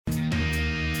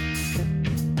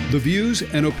The views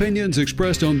and opinions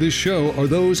expressed on this show are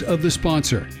those of the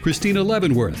sponsor, Christina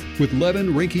Leavenworth with Levin,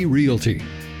 Rinke Realty.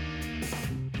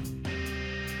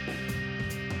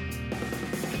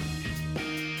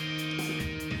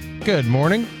 Good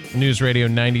morning. News Radio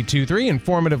 92.3,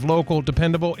 informative, local,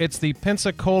 dependable. It's the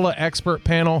Pensacola Expert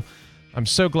Panel. I'm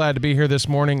so glad to be here this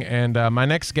morning, and my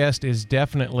next guest is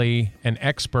definitely an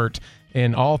expert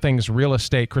in all things real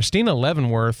estate. Christina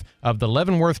Leavenworth of the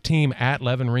Leavenworth team at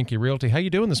Levin, Rinke Realty. How you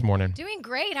doing this morning? Doing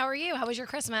great. How are you? How was your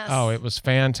Christmas? Oh, it was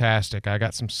fantastic. I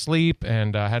got some sleep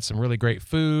and had some really great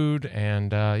food,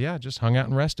 and just hung out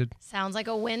and rested. Sounds like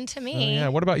a win to me. Yeah.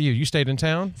 What about you? You stayed in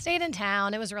town? Stayed in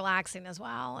town. It was relaxing as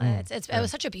well. It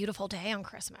was such a beautiful day on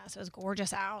Christmas. It was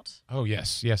gorgeous out. Oh,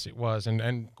 yes, it was.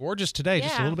 And gorgeous today,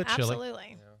 just a little bit chilly.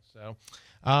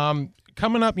 Absolutely.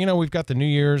 Coming up, we've got the New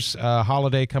Year's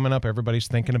holiday coming up. Everybody's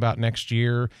thinking about next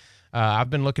year. I've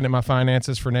been looking at my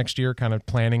finances for next year, kind of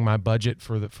planning my budget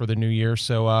for the new year.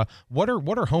 So what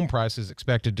are home prices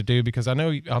expected to do? Because I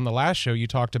know on the last show you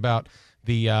talked about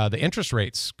the interest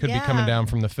rates could be coming down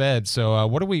from the Fed. So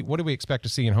what do we expect to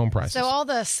see in home prices? So all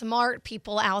the smart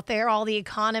people out there, all the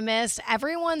economists,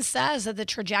 everyone says that the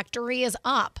trajectory is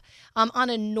up. On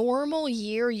a normal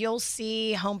year, you'll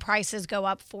see home prices go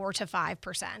up 4 to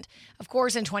 5%. Of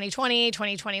course, in 2020,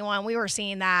 2021, we were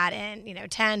seeing that in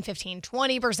 10, 15,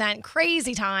 20%,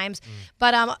 crazy times.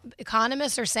 But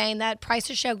economists are saying that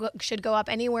prices should go up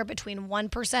anywhere between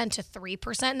 1% to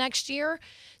 3% next year.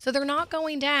 So they're not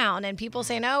going down. And people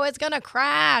saying, oh, it's going to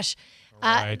crash.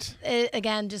 Right.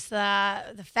 Again, just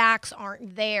the facts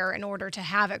aren't there in order to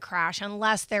have it crash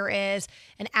unless there is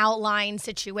an outlying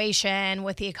situation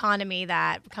with the economy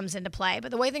that comes into play. But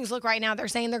the way things look right now, they're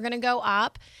saying they're going to go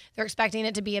up. They're expecting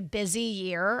it to be a busy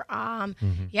year.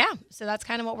 So that's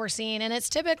kind of what we're seeing. And it's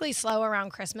typically slow around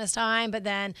Christmas time. But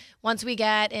then once we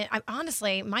get in,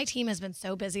 honestly, my team has been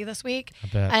so busy this week. I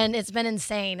bet. And it's been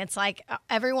insane. It's like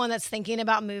everyone that's thinking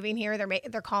about moving here,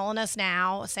 they're calling us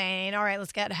now saying, all right,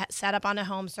 let's get set up on a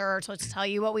home search. Let's tell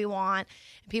you what we want.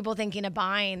 People thinking of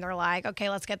buying, they're like, okay,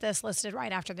 let's get this listed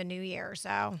right after the new year.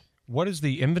 So what is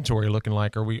the inventory looking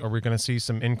like? Are we going to see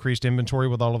some increased inventory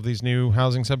with all of these new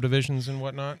housing subdivisions and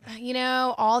whatnot?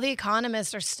 All the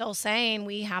economists are still saying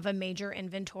we have a major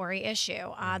inventory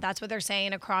issue. That's what they're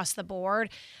saying across the board.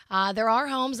 There are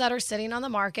homes that are sitting on the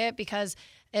market because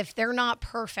if they're not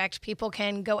perfect, people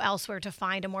can go elsewhere to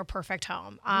find a more perfect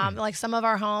home. Like some of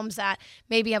our homes that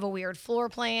maybe have a weird floor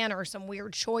plan or some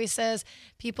weird choices,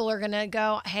 people are going to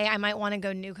go, hey, I might want to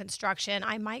go new construction.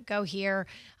 I might go here.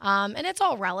 And it's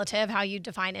all relative how you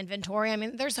define inventory. I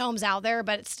mean, there's homes out there,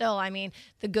 but it's still,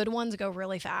 the good ones go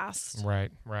really fast.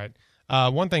 Right.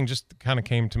 One thing just kind of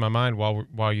came to my mind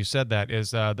while you said that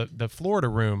is the Florida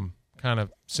room kind of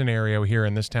scenario here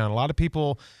in this town. A lot of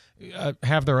people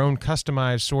have their own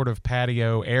customized sort of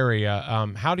patio area.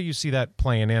 How do you see that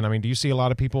playing in? I mean, do you see a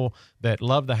lot of people that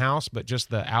love the house, but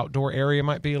just the outdoor area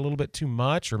might be a little bit too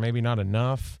much or maybe not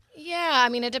enough? Yeah,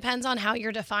 it depends on how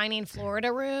you're defining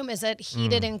Florida room. Is it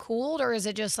heated and cooled, or is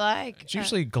it just like... It's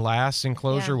usually glass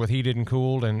enclosure with heated and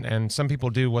cooled, and some people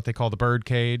do what they call the bird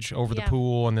cage over the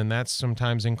pool, and then that's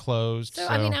sometimes enclosed. So,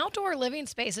 outdoor living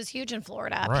space is huge in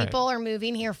Florida. Right. People are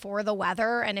moving here for the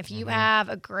weather, and if you have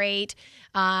a great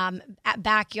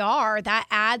backyard, that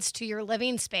adds to your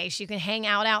living space. You can hang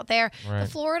out there. Right. The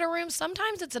Florida room,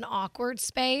 sometimes it's an awkward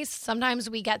space. Sometimes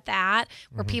we get that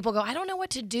where people go, I don't know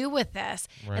what to do with this.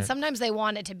 Right. And sometimes they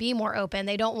want it to be more open.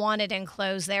 They don't want it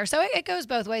enclosed there. So it goes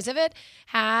both ways. If it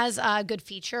has good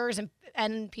features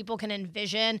and people can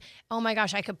envision, oh my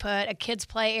gosh, I could put a kids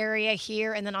play area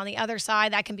here, and then on the other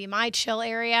side, that can be my chill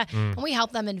area. And we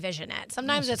help them envision it.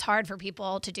 Sometimes it's hard for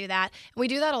people to do that. And we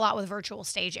do that a lot with virtual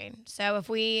staging. So if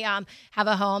we have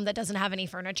a home that doesn't have any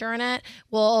furniture in it,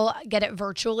 we'll get it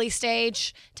virtually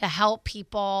staged to help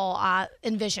people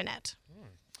envision it.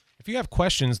 If you have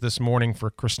questions this morning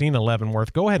for Christina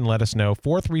Leavenworth, go ahead and let us know.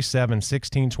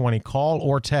 437-1620. Call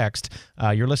or text.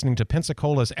 You're listening to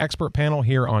Pensacola's Expert Panel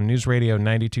here on News Radio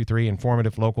 92.3,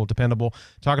 informative, local, dependable.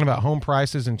 Talking about home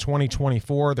prices in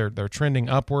 2024. They're trending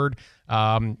upward.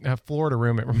 Florida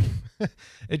room,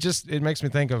 it makes me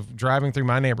think of driving through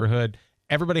my neighborhood.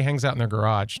 Everybody hangs out in their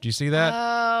garage. Do you see that?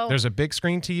 Oh. There's a big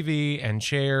screen TV and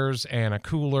chairs and a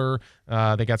cooler.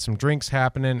 They got some drinks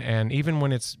happening, and even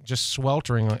when it's just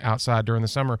sweltering outside during the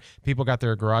summer, people got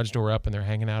their garage door up and they're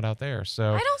hanging out there.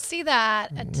 So I don't see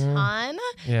that a ton,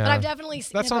 yeah. but I've definitely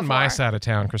seen that's it on before. my side of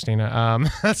town, Christina.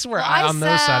 That's where Well, on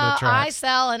those side of the track. I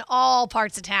sell in all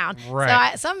parts of town.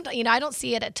 Right. So I don't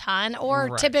see it a ton,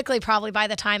 or typically probably by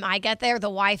the time I get there, the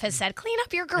wife has said, clean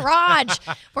up your garage.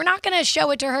 We're not going to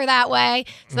show it to her that way.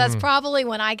 So that's probably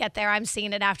when I get there, I'm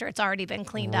seeing it after it's already been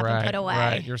cleaned up and put away.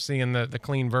 Right. You're seeing the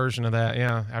clean version of that,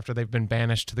 yeah, after they've been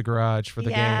banished to the garage for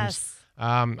the games.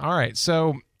 All right.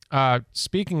 So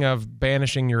speaking of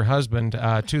banishing your husband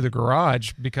to the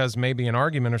garage because maybe an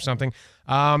argument or something,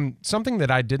 something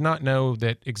that I did not know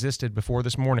that existed before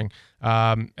this morning,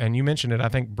 and you mentioned it, I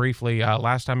think, briefly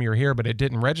last time you were here, but it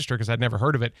didn't register because I'd never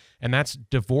heard of it, and that's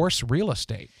divorce real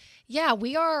estate. Yeah,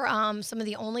 we are some of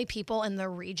the only people in the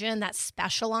region that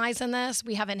specialize in this.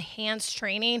 We have enhanced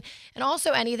training and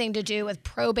also anything to do with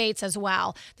probates as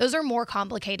well. Those are more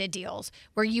complicated deals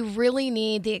where you really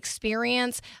need the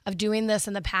experience of doing this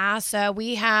in the past. So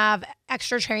we have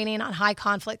extra training on high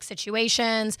conflict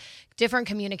situations, different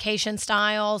communication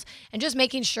styles, and just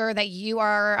making sure that you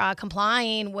are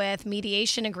complying with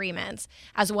mediation agreements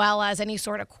as well as any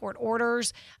sort of court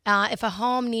orders. If a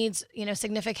home needs,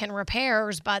 significant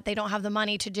repairs, but they don't have the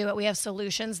money to do it, we have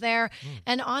solutions there.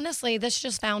 And honestly, this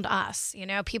just found us.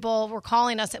 People were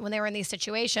calling us when they were in these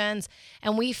situations,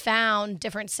 and we found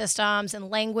different systems and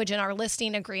language in our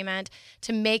listing agreement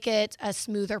to make it a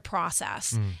smoother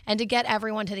process and to get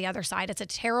everyone to the other side. It's a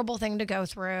terrible thing to go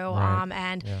through,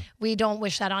 we don't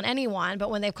wish that on anyone.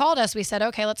 But when they've called us, we said,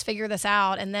 okay, let's figure this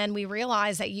out. And then we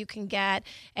realized that you can get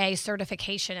a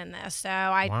certification in this. So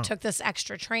I took this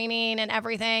extra training and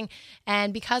everything.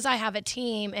 And because I have a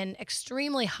team in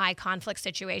extremely high conflict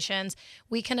situations,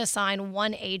 we can assign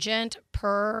one agent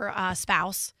per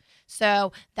spouse.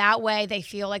 So that way they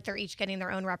feel like they're each getting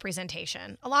their own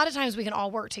representation. A lot of times we can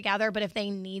all work together, but if they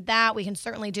need that, we can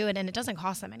certainly do it, and it doesn't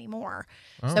cost them any more.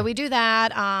 So we do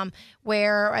that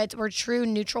where we're true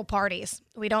neutral parties.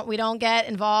 We don't get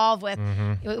involved with,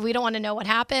 we don't want to know what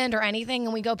happened or anything,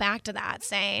 and we go back to that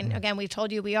saying, again, we've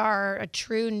told you we are a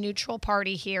true neutral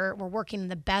party here. We're working in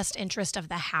the best interest of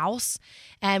the house,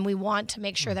 and we want to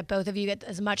make sure that both of you get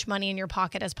as much money in your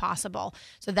pocket as possible.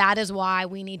 So that is why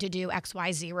we need to do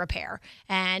XYZ repair.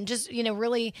 And just,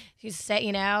 really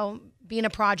say, being a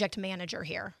project manager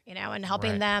here, and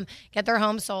helping them get their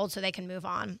home sold so they can move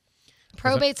on.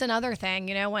 Probate's another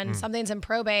thing, when something's in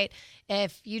probate,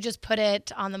 if you just put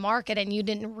it on the market and you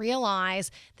didn't realize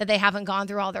that they haven't gone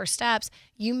through all their steps,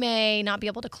 you may not be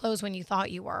able to close when you thought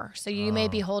you were. So you may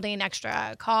be holding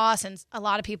extra costs, and a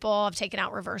lot of people have taken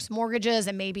out reverse mortgages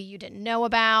and maybe you didn't know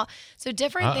about. So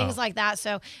different things like that.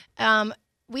 So,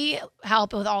 we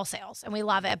help with all sales and we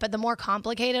love it. But the more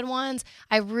complicated ones,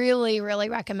 I really, really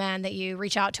recommend that you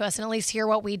reach out to us and at least hear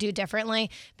what we do differently,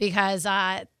 because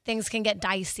things can get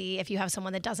dicey if you have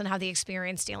someone that doesn't have the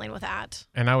experience dealing with that.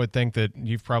 And I would think that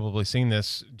you've probably seen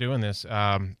this, doing this,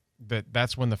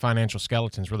 that's when the financial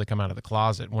skeletons really come out of the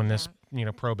closet, when this,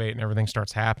 probate and everything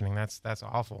starts happening. That's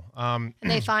awful. And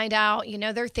they find out,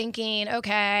 they're thinking,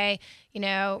 okay,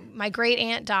 my great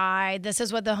aunt died. This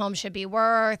is what the home should be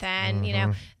worth. And,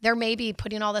 they're maybe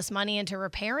putting all this money into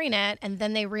repairing it. And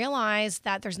then they realize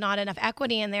that there's not enough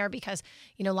equity in there because,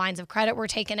 lines of credit were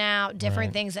taken out,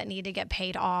 different things that need to get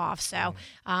paid off. So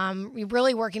we're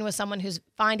really working with someone who's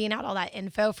finding out all that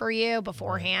info for you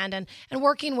beforehand and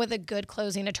working with a good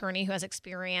closing attorney who has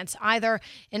experience either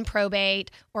in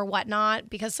probate or whatnot,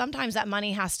 because sometimes that money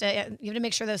you have to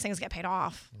make sure those things get paid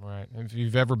off. Right. If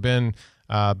you've ever been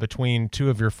between two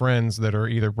of your friends that are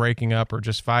either breaking up or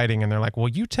just fighting, and they're like, well,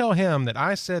 you tell him that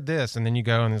I said this, and then you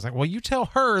go and it's like, well, you tell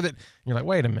her that, and you're like,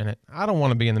 wait a minute, I don't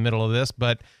want to be in the middle of this,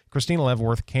 but Christina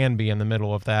Leavenworth can be in the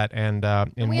middle of that. And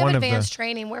we have advanced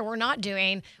training where we're not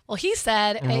doing, well, he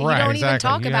said, you don't even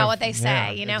talk about what they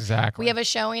say. Exactly. We have a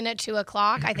showing at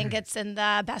 2:00. I think it's in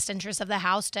the best interest of the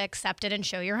house to accept it and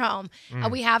show your home.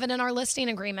 We have it in our listing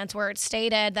agreements where it's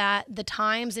stated that the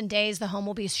times and days the home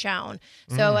will be shown.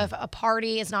 So if a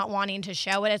party is not wanting to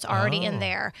show it, it's already in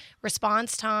there.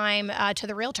 Response time to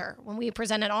the realtor. When we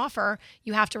present an offer,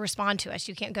 you have to respond to us.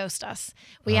 You can't ghost us.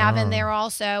 We have in there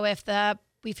also, if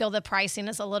we feel the pricing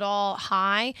is a little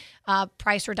high,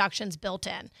 price reductions built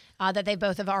in that they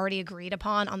both have already agreed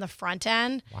upon on the front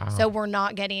end. Wow. So we're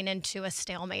not getting into a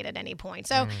stalemate at any point.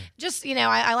 So just,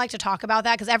 I like to talk about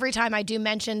that because every time I do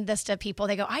mention this to people,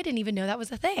 they go, I didn't even know that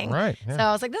was a thing. Right. Yeah. So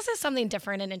I was like, this is something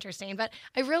different and interesting. But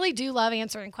I really do love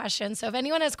answering questions. So if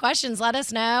anyone has questions, let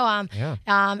us know.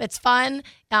 It's fun.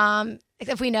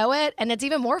 if we know it, and it's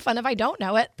even more fun if I don't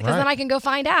know it, because then I can go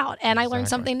find out and I learn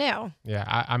something new.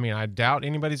 Yeah, I mean, I doubt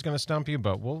anybody's going to stump you,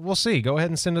 but we'll see. Go ahead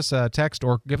and send us a text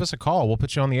or give us a call. We'll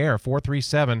put you on the air,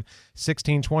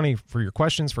 437-1620, for your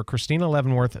questions for Christina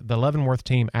Leavenworth, the Leavenworth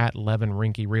team at Levin,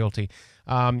 Rinke Realty.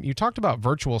 You talked about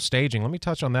virtual staging. Let me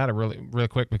touch on that really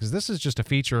quick, because this is just a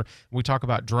feature. We talk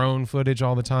about drone footage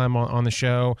all the time on the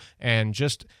show, and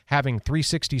just having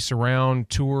 360 surround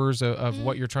tours of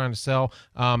what you're trying to sell.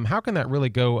 How can that really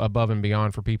go above and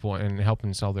beyond for people and help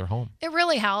them sell their home? It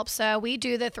really helps. So we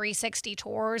do the 360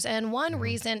 tours, and one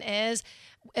reason is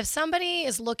if somebody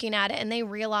is looking at it and they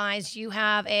realize you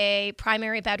have a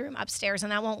primary bedroom upstairs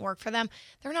and that won't work for them,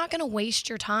 they're not going to waste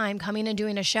your time coming and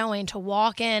doing a showing to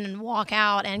walk in and walk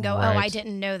out and go, oh, I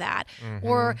didn't know that.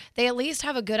 Or they at least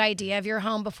have a good idea of your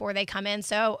home before they come in.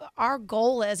 So our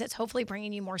goal is it's hopefully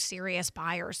bringing you more serious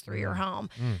buyers through your home.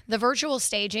 The virtual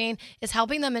staging is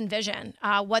helping them envision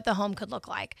what the home could look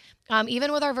like.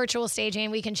 Even with our virtual staging,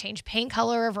 we can change paint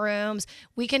color of rooms.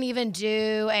 We can even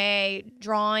do a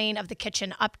drawing of the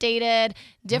kitchen updated,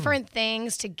 different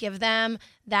things to give them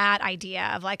that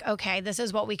idea of like, okay, this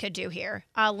is what we could do here.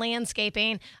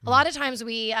 Landscaping. A lot of times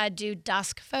we do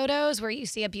dusk photos where you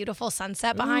see a beautiful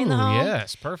sunset behind the home.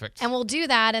 Yes, perfect. And we'll do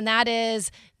that, and that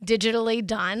is digitally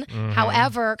done.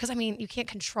 However, because I mean, you can't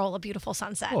control a beautiful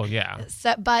sunset. Well, yeah.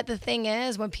 So, but the thing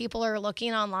is, when people are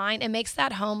looking online, it makes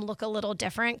that home look a little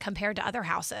different compared to other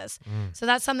houses. So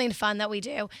that's something fun that we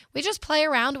do. We just play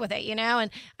around with it,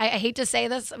 and I hate to say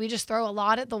this, we just throw a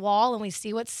lot at the wall and we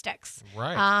see what sticks.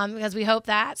 Right. Because we hope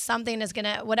that something is going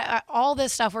to, all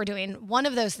this stuff we're doing, one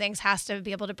of those things has to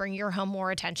be able to bring your home more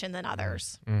attention than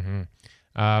others.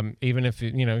 Even if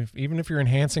even if you're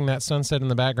enhancing that sunset in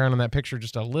the background in that picture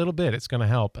just a little bit, it's going to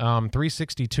help.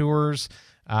 360 tours,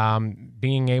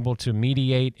 being able to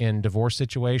mediate in divorce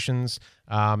situations.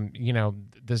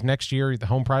 This next year the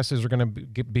home prices are going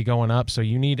to be going up, so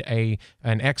you need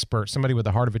an expert, somebody with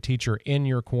the heart of a teacher in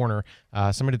your corner,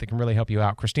 somebody that can really help you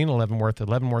out. Christina Leavenworth, the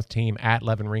Leavenworth team at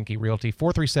Levin, Rinke Realty,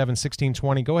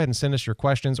 437-1620. Go ahead and send us your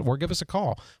questions or give us a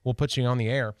call. We'll put you on the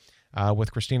air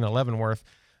with Christina Leavenworth.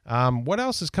 What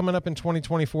else is coming up in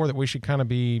 2024 that we should kind of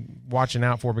be watching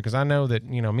out for? Because I know that,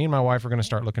 me and my wife are going to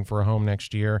start looking for a home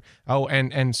next year. Oh,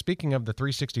 and speaking of the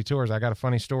 360 tours, I got a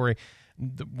funny story.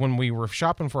 When we were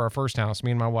shopping for our first house, me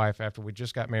and my wife, after we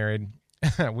just got married,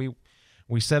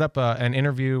 we set up an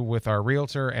interview with our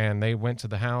realtor, and they went to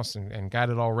the house and got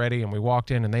it all ready. And we walked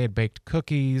in, and they had baked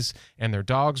cookies, and their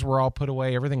dogs were all put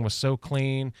away. Everything was so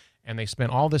clean. And they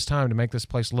spent all this time to make this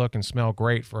place look and smell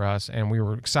great for us. And we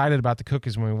were excited about the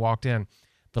cookies when we walked in.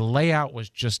 The layout was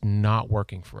just not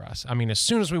working for us. I mean, as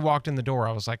soon as we walked in the door,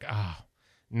 I was like, oh,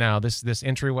 no, this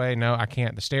entryway, no, I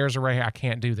can't. The stairs are right here. I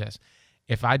can't do this.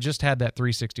 If I just had that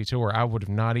 360 tour, I would have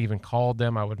not even called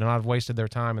them. I would not have wasted their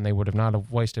time, and they would have not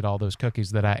have wasted all those cookies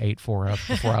that I ate before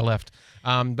I left.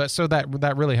 But so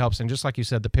that really helps. And just like you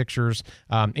said, the pictures,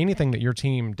 anything that your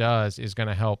team does is going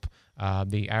to help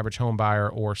the average home buyer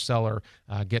or seller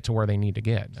get to where they need to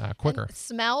get quicker. And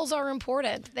smells are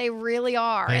important. They really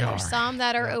are. There's some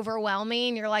that are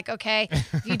overwhelming. You're like, okay,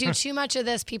 if you do too much of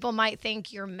this, people might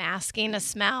think you're masking a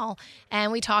smell.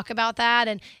 And we talk about that.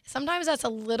 And sometimes that's a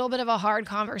little bit of a hard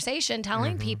conversation,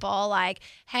 telling people like,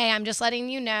 hey, I'm just letting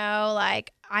you know,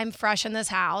 like, I'm fresh in this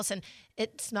house and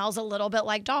it smells a little bit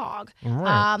like dog.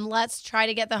 Right. Let's try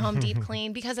to get the home deep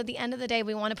clean, because at the end of the day,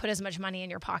 we want to put as much money in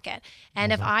your pocket.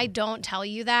 And if I don't tell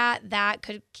you that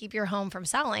could keep your home from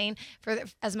selling for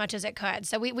as much as it could.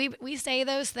 So we say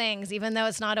those things, even though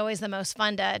it's not always the most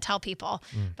fun to tell people.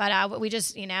 But we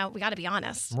just, we got to be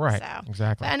honest. Right, so.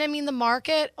 Exactly. And I mean, the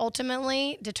market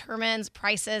ultimately determines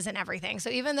prices and everything.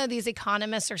 So even though these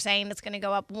economists are saying it's going to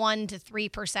go up 1% to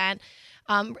 3%,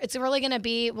 it's really going to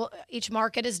be, each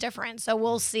market is different. So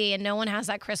we'll see, and no one has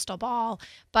that crystal ball.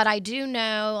 But I do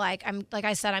know, like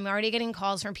I said, I'm already getting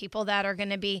calls from people that are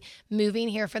going to be moving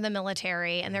here for the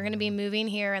military, and they're going to be moving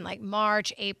here in like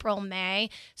March, April, May.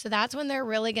 So that's when they're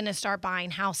really going to start buying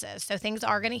houses. So things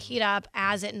are going to heat up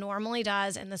as it normally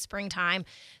does in the springtime.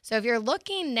 So if you're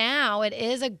looking now, it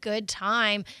is a good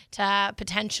time to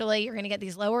potentially, you're going to get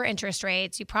these lower interest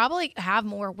rates. You probably have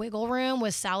more wiggle room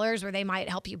with sellers where they might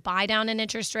help you buy down an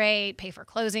interest rate, pay for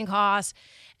closing costs,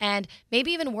 and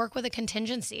maybe even work with a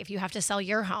contingency if you have to sell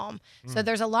your home. So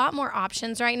there's a lot more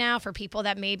options right now for people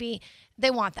that maybe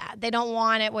they want that. They don't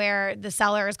want it where the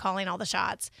seller is calling all the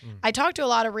shots. I talk to a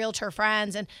lot of realtor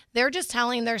friends, and they're just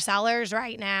telling their sellers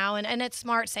right now, and it's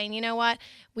smart, saying, you know what,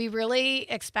 we really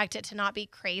expect it to not be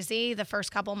crazy the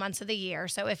first couple months of the year.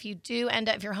 So if you do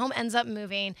if your home ends up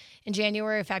moving in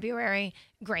January or February,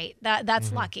 great.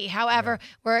 That's lucky. However,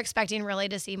 we're expecting really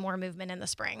to see more movement in the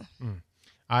spring.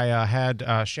 I had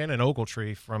Shannon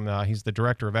Ogletree he's the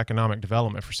Director of Economic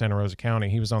Development for Santa Rosa County.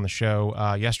 He was on the show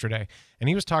yesterday, and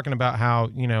he was talking about how,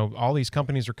 all these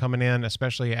companies are coming in,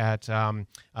 especially at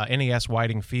NES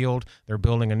Whiting Field. They're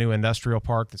building a new industrial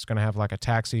park that's going to have like a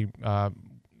taxi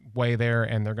way there,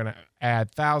 and they're going to add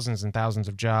thousands and thousands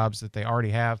of jobs that they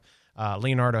already have.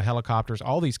 Leonardo Helicopters,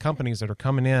 all these companies that are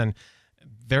coming in,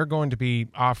 they're going to be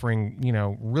offering,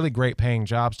 really great paying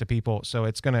jobs to people. So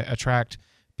it's going to attract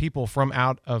people from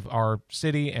out of our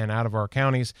city and out of our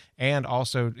counties, and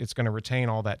also it's going to retain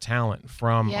all that talent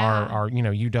from our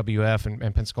UWF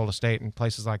and Pensacola State and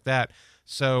places like that.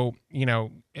 So,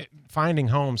 finding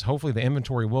homes, hopefully the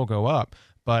inventory will go up.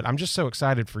 But I'm just so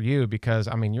excited for you because,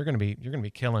 you're going to be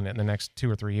killing it in the next 2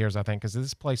 or 3 years, I think, because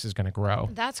this place is going to grow.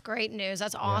 That's great news.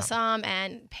 That's awesome. Yeah.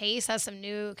 And Pace has some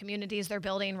new communities they're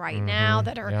building right now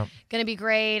that are going to be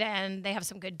great. And they have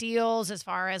some good deals as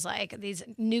far as like these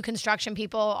new construction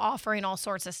people offering all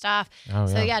sorts of stuff.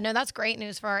 That's great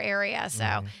news for our area.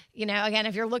 So, again,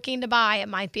 if you're looking to buy, it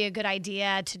might be a good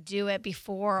idea to do it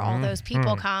before all those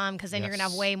people come, because then you're going to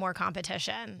have way more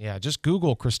competition. Yeah, just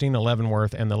Google Christina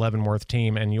Leavenworth and the Leavenworth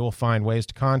team, and you'll find ways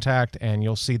to contact, and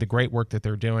you'll see the great work that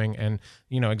they're doing, and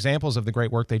examples of the great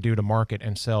work they do to market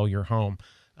and sell your home.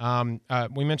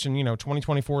 We mentioned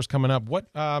 2024 is coming up. What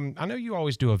I know you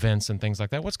always do events and things like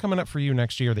that. What's coming up for you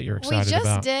next year that you're excited about? We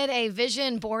just did a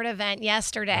vision board event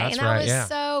yesterday, and that was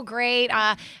so great.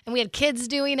 And we had kids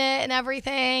doing it and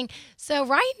everything. So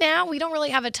right now we don't really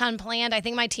have a ton planned. I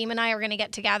think my team and I are going to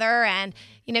get together and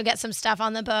get some stuff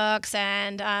on the books,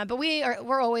 and but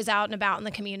we're always out and about in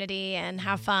the community and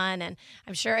have fun. And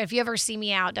I'm sure if you ever see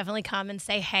me out, definitely come and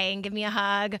say hey and give me a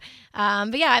hug.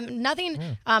 But yeah,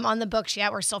 nothing on the books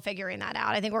yet. We're still figuring that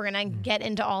out. I think we're going to get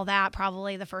into all that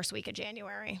probably the first week of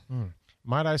January.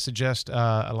 Might I suggest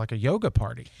like a yoga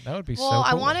party? That would be so cool. Well,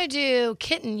 I want to do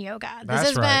kitten yoga. This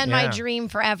has been my dream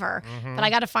forever, but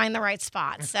I got to find the right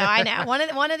spot. So I know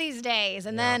one of these days,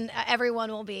 and then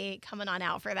everyone will be coming on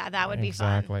out for that. That would be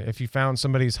fun. Exactly. If you found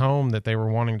somebody's home that they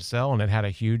were wanting to sell and it had a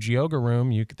huge yoga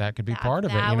room, that could be part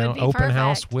of it. Open perfect.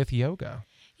 House with yoga.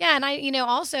 Yeah, and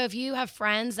also if you have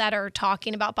friends that are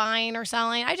talking about buying or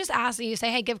selling, I just ask that you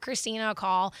say, hey, give Christina a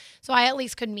call so I at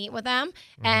least could meet with them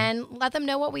and let them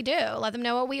know what we do, let them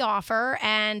know what we offer,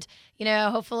 and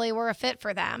hopefully we're a fit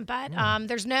for them. But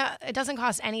it doesn't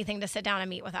cost anything to sit down and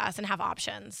meet with us and have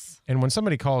options. And when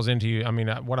somebody calls into you,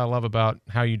 what I love about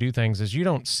how you do things is you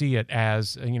don't see it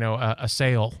as, a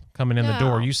sale coming in the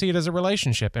door. You see it as a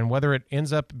relationship. And whether it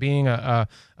ends up being a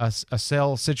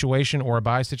sell situation or a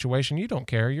buy situation, you don't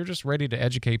care. You're just ready to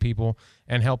educate people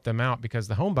and help them out, because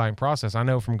the home buying process, I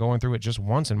know from going through it just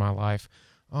once in my life,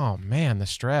 oh man, the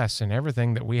stress and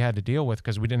everything that we had to deal with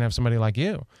because we didn't have somebody like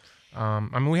you.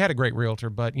 We had a great realtor,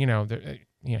 but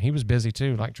he was busy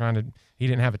too, he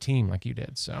didn't have a team like you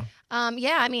did. So,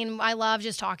 I love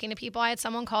just talking to people. I had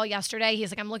someone call yesterday.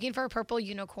 He's like, I'm looking for a purple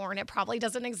unicorn. It probably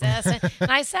doesn't exist.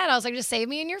 And I was like, just save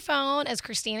me in your phone as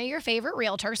Christina, your favorite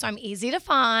realtor. So I'm easy to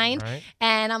find. Right.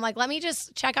 And I'm like, let me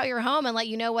just check out your home and let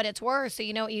you know what it's worth, so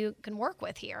you know what you can work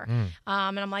with here. And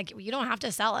I'm like, you don't have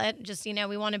to sell it. Just,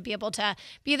 we want to be able to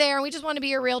be there, and we just want to be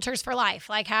your realtors for life.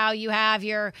 Like how you have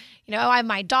your, I have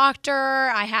my doctor,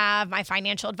 I have my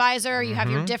financial advisor, you have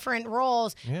your different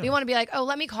roles. Yeah. We want to be like, oh,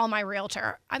 let me call my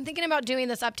realtor. I'm thinking about doing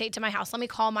this update to my house. Let me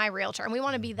call my realtor. And we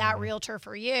want to be that realtor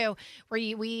for you,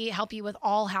 where we help you with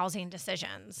all housing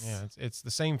decisions. Yeah, it's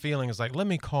the same feeling as like, let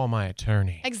me call my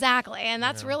attorney. Exactly. And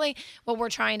that's really what we're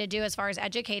trying to do as far as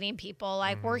educating people.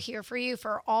 Like, we're here for you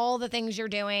for all the things you're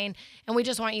doing, and we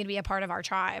just want you to be a part of our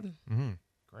tribe.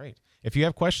 Great. If you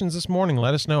have questions this morning,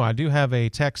 let us know. I do have a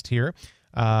text here.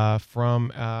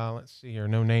 From, let's see here,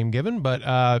 no name given, but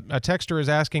a texter is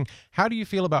asking, how do you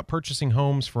feel about purchasing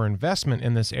homes for investment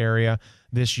in this area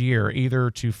this year, either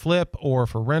to flip or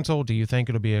for rental? Do you think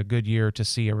it'll be a good year to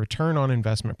see a return on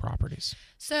investment properties?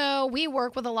 So we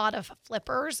work with a lot of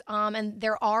flippers, and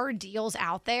there are deals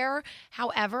out there.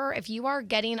 However, if you are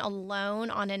getting a loan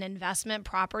on an investment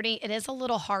property, it is a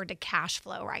little hard to cash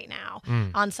flow right now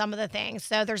on some of the things.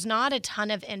 So there's not a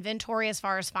ton of inventory as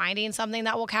far as finding something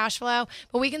that will cash flow,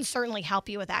 but we can certainly help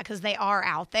you with that because they are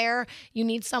out there. You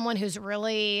need someone who's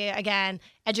really, again,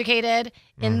 educated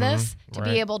in this to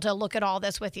be able to look at all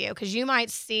this with you, because you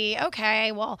might see,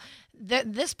 okay, well,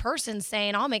 this person's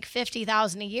saying I'll make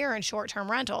 $50,000 a year in short-term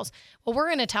rentals. Well, we're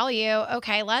going to tell you,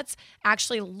 okay, let's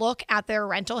actually look at their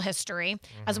rental history,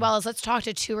 as well as let's talk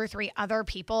to 2 or 3 other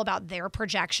people about their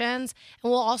projections.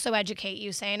 And we'll also educate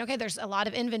you saying, okay, there's a lot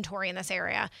of inventory in this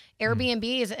area.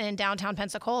 Airbnbs in downtown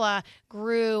Pensacola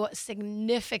grew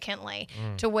significantly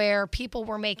to where people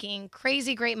were making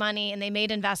crazy great money, and they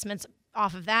made investments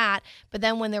off of that. But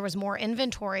then when there was more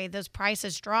inventory, those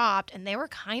prices dropped, and they were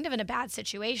kind of in a bad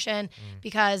situation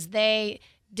because they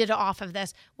did it off of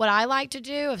this. What I like to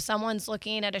do, if someone's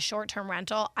looking at a short-term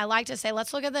rental, I like to say,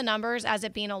 let's look at the numbers as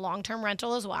it being a long-term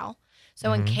rental as well.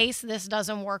 So in case this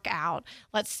doesn't work out,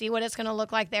 let's see what it's going to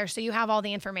look like there. So you have all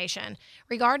the information.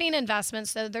 Regarding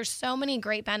investments, so there's so many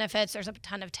great benefits. There's a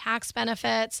ton of tax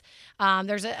benefits.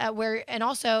 And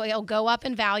also it'll go up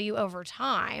in value over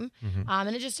time.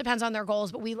 And it just depends on their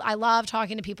goals. But I love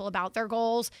talking to people about their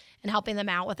goals and helping them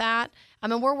out with that.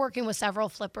 We're working with several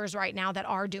flippers right now that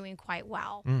are doing quite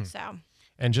well. So.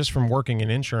 And just from working in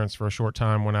insurance for a short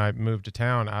time, when I moved to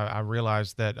town, I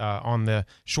realized that on the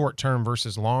short-term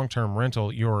versus long-term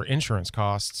rental, your insurance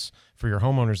costs for your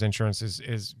homeowner's insurance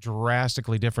is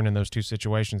drastically different in those two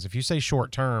situations. If you say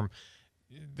short-term,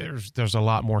 there's a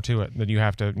lot more to it that you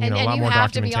have to, a lot more documentation. And you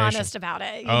have to be honest about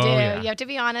it. You do. Yeah. You have to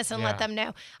be honest and let them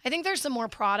know. I think there's some more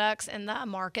products in the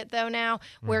market, though, now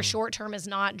where short-term is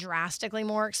not drastically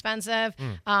more expensive,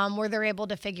 where they're able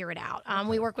to figure it out.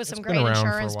 We work with some great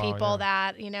insurance people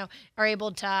that, are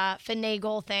able to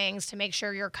finagle things to make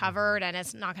sure you're covered and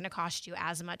it's not going to cost you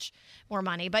as much more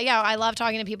money. But, yeah, I love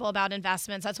talking to people about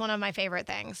investments. That's one of my favorite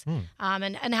things,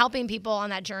 and helping people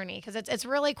on that journey because it's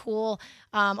really cool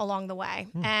along the way.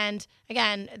 And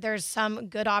again, there's some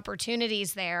good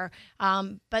opportunities there,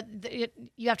 but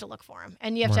you have to look for them,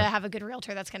 and you have to have a good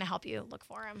realtor that's going to help you look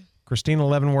for them. Christina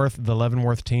Leavenworth, the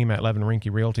Leavenworth team at Levin,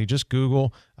 Rinke Realty. Just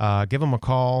Google, give them a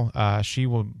call. She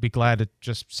will be glad to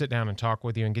just sit down and talk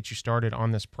with you and get you started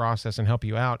on this process and help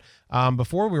you out.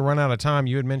 Before we run out of time,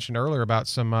 you had mentioned earlier about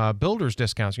some builders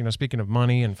discounts, speaking of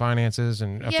money and finances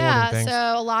and affording things.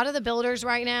 So a lot of the builders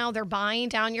right now, they're buying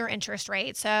down your interest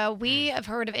rate. So we have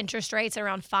heard of interest rates at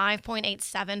around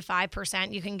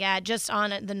 5.875% you can get just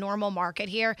on the normal market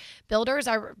here. Builders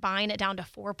are buying it down to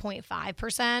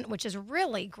 4.5%, which is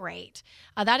really great.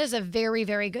 That is a very,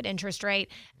 very good interest rate.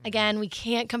 Again, we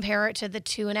can't compare it to the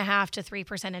 2.5% to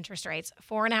 3% interest rates.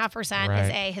 4.5% is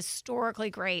a historically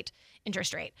great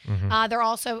interest rate. They're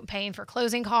also paying for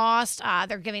closing costs.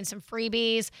 They're giving some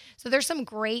freebies. So there's some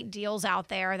great deals out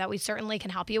there that we certainly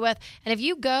can help you with. And if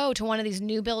you go to one of these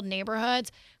new build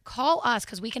neighborhoods, call us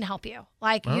because we can help you.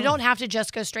 You don't have to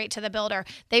just go straight to the builder.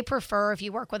 They prefer if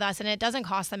you work with us, and it doesn't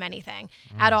cost them anything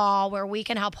at all, where we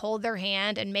can help hold their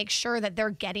hand and make sure that they're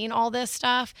getting all this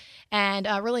stuff and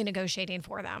really negotiating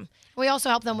for them. We also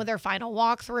help them with their final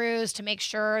walkthroughs to make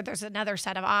sure there's another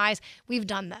set of eyes. We've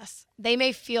done this. They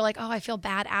may feel like, I feel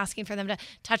bad asking for them to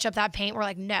touch up that paint. We're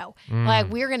like, no.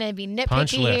 We're going to be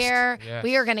nitpicky here. Yes.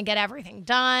 We are going to get everything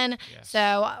done. Yes.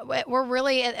 So we're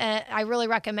really, I really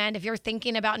recommend if you're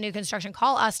thinking about new construction,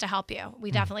 call us to help you. We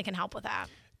definitely can help with that.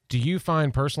 Do you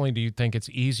think it's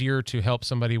easier to help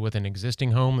somebody with an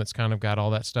existing home that's kind of got all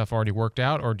that stuff already worked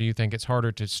out, or do you think it's harder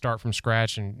to start from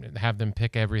scratch and have them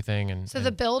pick everything? So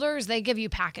the builders, they give you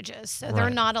packages, so they're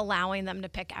not allowing them to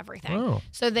pick everything.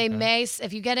 So they may,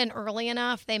 if you get in early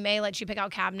enough, they may let you pick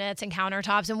out cabinets and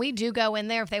countertops, and we do go in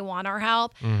there if they want our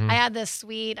help. I had this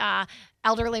sweet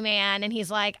elderly man, and he's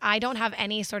like, I don't have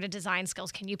any sort of design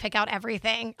skills. Can you pick out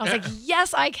everything? I was like,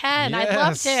 yes, I can. Yes. I'd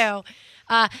love to.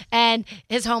 And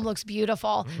his home looks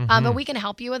beautiful, but we can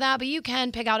help you with that. But you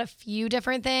can pick out a few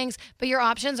different things, but your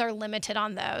options are limited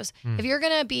on those. If you're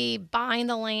going to be buying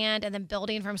the land and then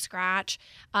building from scratch,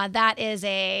 that is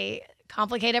a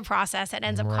complicated process. It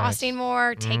ends up costing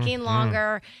more, taking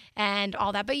longer, and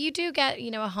all that. But you do get,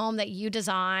 a home that you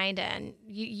designed and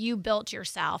you built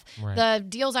yourself. The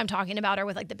deals I'm talking about are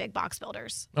with the big box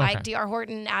builders, like D.R.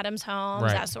 Horton, Adams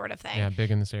Homes, that sort of thing. Yeah,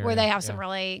 big in this area. Where they have some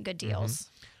really good deals.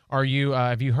 Are you?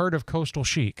 Have you heard of coastal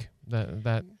chic?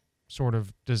 That sort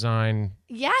of design.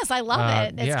 Yes, I love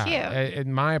it. It's cute.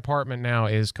 My apartment now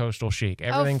is coastal chic.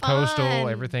 Everything coastal,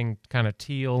 everything kind of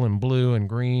teal and blue and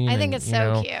green. I think it's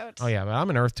so cute. Oh yeah, but I'm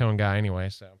an earth tone guy anyway.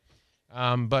 So,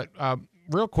 but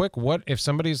real quick, what if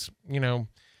somebody's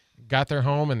got their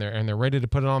home and they're ready to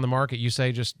put it on the market? You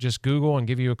say just Google and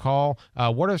give you a call.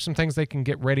 What are some things they can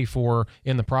get ready for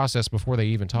in the process before they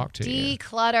even talk to you?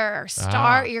 Declutter.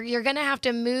 Start. You're going to have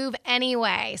to move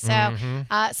anyway. So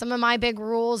some of my big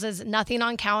rules is nothing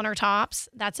on countertops.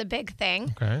 That's a big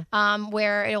thing. Okay.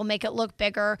 Where it'll make it look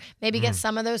bigger. Maybe get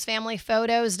some of those family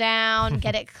photos down.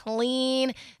 Get it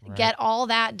clean. Get all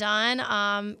that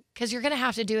done. Because you're going to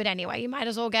have to do it anyway. You might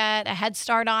as well get a head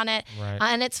start on it.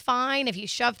 And it's fine if you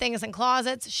shove things in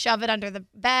closets, shove it under the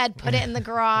bed, put it in the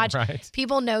garage.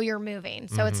 People know you're moving,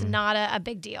 so it's not a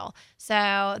big deal. So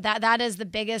that is the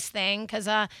biggest thing, because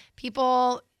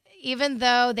people, even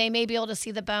though they may be able to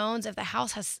see the bones, if the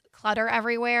house has clutter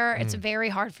everywhere, it's very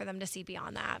hard for them to see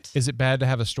beyond that. Is it bad to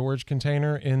have a storage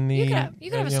container in the? You could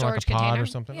have a storage like a pod container or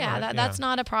something. Yeah, Right, that's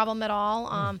not a problem at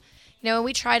all.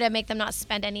 We try to make them not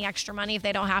spend any extra money if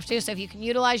they don't have to. So if you can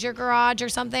utilize your garage or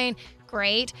something,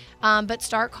 great. But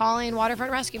start calling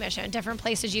Waterfront Rescue Mission, different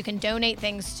places you can donate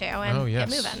things to and get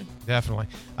moving. Definitely.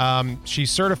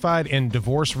 She's certified in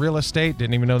divorce real estate.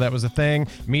 Didn't even know that was a thing.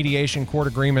 Mediation, court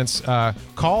agreements.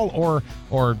 Call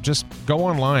or just go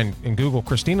online and Google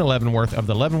Christina Leavenworth of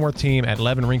the Leavenworth team at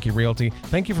Levin Rinke Realty.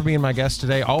 Thank you for being my guest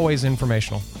today. Always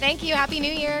informational. Thank you. Happy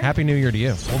New Year. Happy New Year to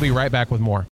you. We'll be right back with more.